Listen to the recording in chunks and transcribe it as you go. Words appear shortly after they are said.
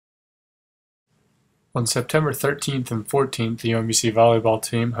On September 13th and 14th, the UMBC Volleyball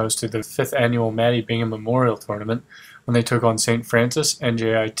team hosted the 5th annual Maddie Bingaman Memorial Tournament when they took on St. Francis,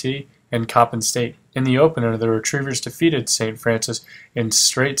 NJIT, and Coppin State. In the opener, the Retrievers defeated St. Francis in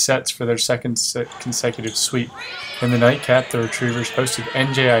straight sets for their second consecutive sweep. In the nightcap, the Retrievers hosted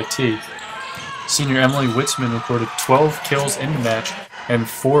NJIT. Senior Emily Witzman recorded 12 kills in the match and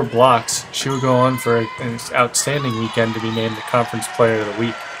 4 blocks. She would go on for an outstanding weekend to be named the Conference Player of the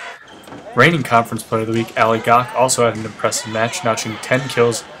Week. Reigning Conference Player of the Week, Ali Gok, also had an impressive match, notching 10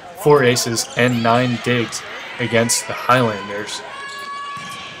 kills, 4 aces, and 9 digs against the Highlanders.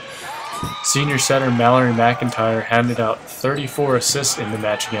 Senior setter Mallory McIntyre handed out 34 assists in the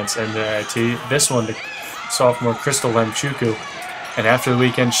match against NJIT, this one to sophomore Crystal Lemchukwu, and after the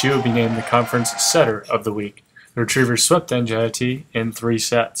weekend she would be named the Conference Setter of the Week. The Retrievers swept NJIT in 3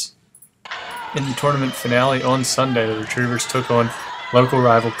 sets. In the tournament finale on Sunday, the Retrievers took on local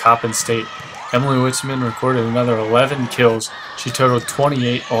rival Coppin State. Emily Witzman recorded another 11 kills. She totaled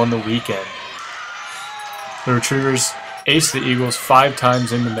 28 on the weekend. The Retrievers aced the Eagles 5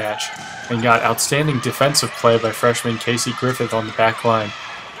 times in the match and got outstanding defensive play by freshman Casey Griffith on the back line,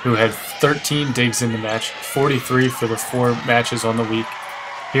 who had 13 digs in the match, 43 for the 4 matches on the week.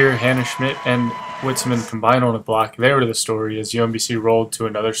 Here, Hannah Schmidt and Witzman combined on a block. They were the story as UMBC rolled to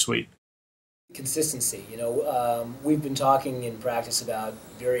another sweep. Consistency. We've been talking in practice about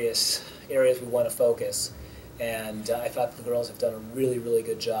various areas we want to focus, and I thought the girls have done a really, really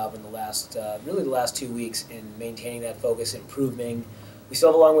good job in the last 2 weeks in maintaining that focus, improving. We still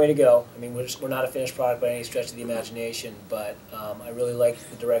have a long way to go. I mean, we're not a finished product by any stretch of the imagination, but I really like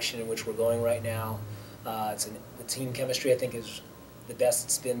the direction in which we're going right now. The team chemistry, I think, is the best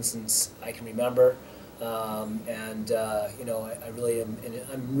it's been since I can remember. I'm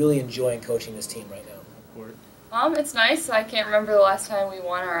really enjoying coaching this team right now. It's nice. I can't remember the last time we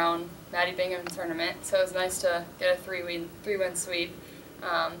won our own Maddie Bingaman tournament, so it was nice to get a three-win sweep.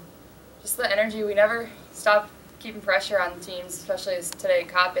 Just the energy, we never stopped keeping pressure on the teams, especially as today at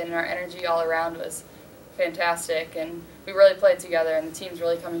Coppin, and our energy all around was fantastic, and we really played together, and the team's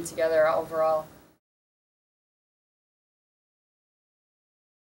really coming together overall.